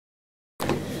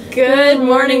Good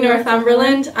morning,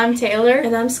 Northumberland. I'm Taylor.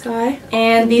 And I'm Sky.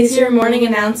 And these are your morning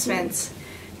announcements.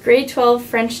 Grade 12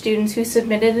 French students who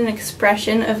submitted an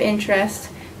expression of interest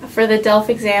for the DELF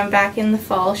exam back in the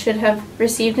fall should have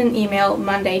received an email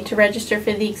Monday to register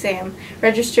for the exam.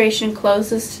 Registration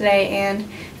closes today and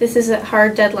this is a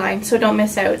hard deadline, so don't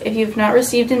miss out. If you've not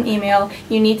received an email,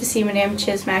 you need to see Madame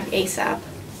Chismack ASAP.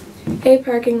 Hey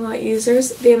parking lot users,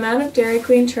 the amount of Dairy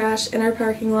Queen trash in our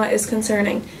parking lot is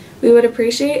concerning. We would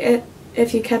appreciate it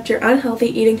if you kept your unhealthy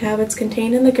eating habits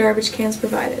contained in the garbage cans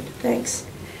provided. Thanks.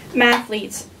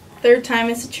 Mathletes, third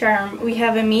time is a charm. We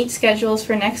have a meet scheduled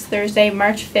for next Thursday,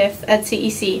 March 5th at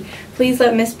CEC. Please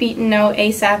let Miss Beaton know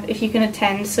ASAP if you can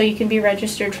attend so you can be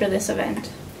registered for this event.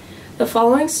 The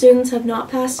following students have not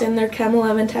passed in their Chem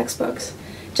 11 textbooks: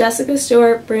 Jessica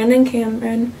Stewart, Brandon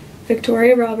Cameron,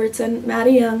 Victoria Robertson,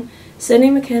 Maddie Young,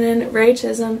 Sydney McKinnon, Ray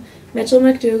Chisholm, Mitchell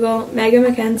McDougall, Megan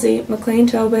McKenzie, McLean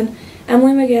Tobin,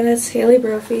 Emily McGinnis, Haley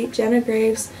Brophy, Jenna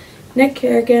Graves, Nick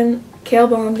Kerrigan, Cale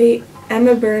Bombi,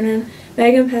 Emma Burnham,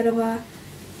 Megan Petava,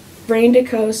 Rain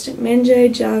DeCoste,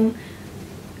 Minjae Jung,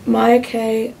 Maya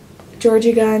Kay,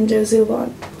 Georgie Gunn, Josie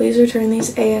Long. Please return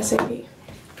these ASAP.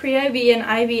 Pre-IB and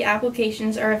IB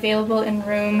applications are available in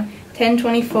room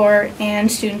 1024 and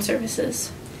student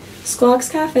services. Squawks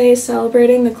Cafe is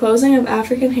celebrating the closing of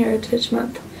African Heritage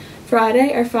Month.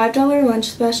 Friday, our $5 lunch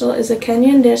special is a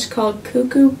Kenyan dish called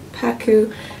kuku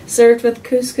paku, served with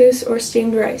couscous or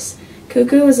steamed rice.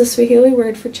 Kuku is a Swahili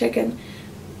word for chicken,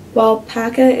 while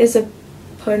paka is a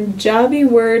Punjabi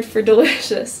word for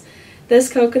delicious.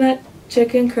 This coconut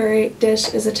chicken curry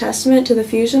dish is a testament to the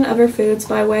fusion of our foods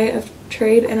by way of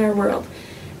trade in our world.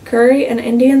 Curry, an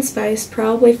Indian spice,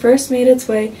 probably first made its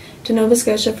way to Nova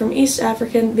Scotia from East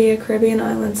Africa via Caribbean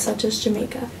islands such as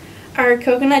Jamaica. Our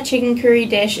coconut chicken curry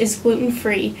dish is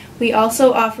gluten-free. We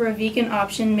also offer a vegan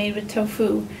option made with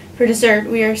tofu. For dessert,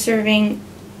 we are serving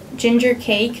ginger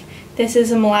cake. This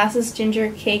is a molasses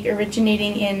ginger cake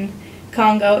originating in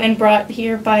Congo and brought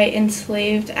here by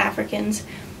enslaved Africans.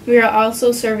 We are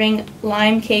also serving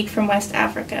lime cake from West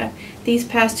Africa. These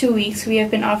past 2 weeks, we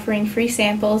have been offering free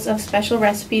samples of special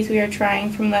recipes we are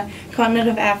trying from the continent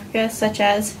of Africa, such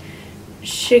as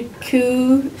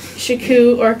shiku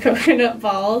or coconut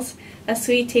balls, a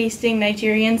sweet-tasting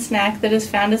Nigerian snack that has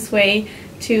found its way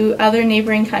to other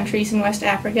neighboring countries in West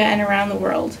Africa and around the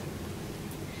world.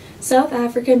 South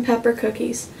African pepper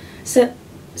cookies. South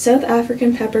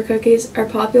African pepper cookies are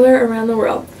popular around the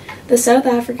world. The South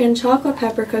African chocolate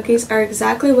pepper cookies are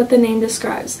exactly what the name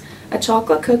describes, a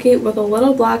chocolate cookie with a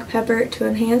little black pepper to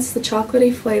enhance the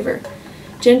chocolatey flavor.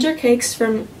 Ginger cakes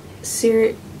from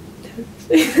Sierra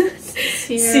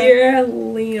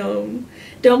Leone.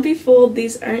 Don't be fooled,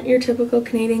 these aren't your typical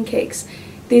Canadian cakes.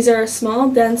 These are a small,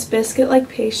 dense, biscuit-like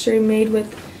pastry made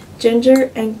with ginger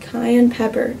and cayenne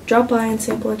pepper. Drop by and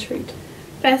sample a treat.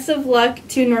 Best of luck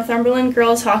to Northumberland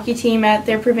girls hockey team at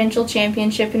their provincial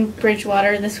championship in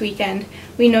Bridgewater this weekend.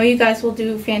 We know you guys will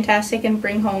do fantastic and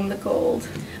bring home the gold.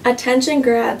 Attention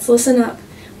grads, listen up.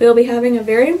 We will be having a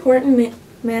very important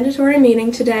mandatory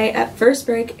meeting today at first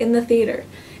break in the theater.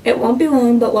 It won't be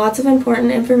long, but lots of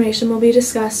important information will be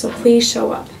discussed, so please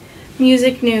show up.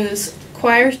 Music news.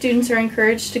 Choir students are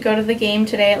encouraged to go to the game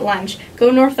today at lunch.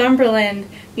 Go Northumberland!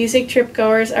 Music trip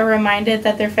goers are reminded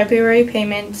that their February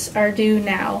payments are due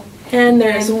now. And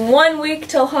there's 1 week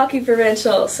till hockey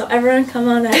provincial, so everyone come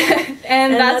on out.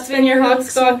 and that's been your Hawk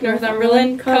Squawk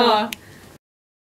Northumberland Caw.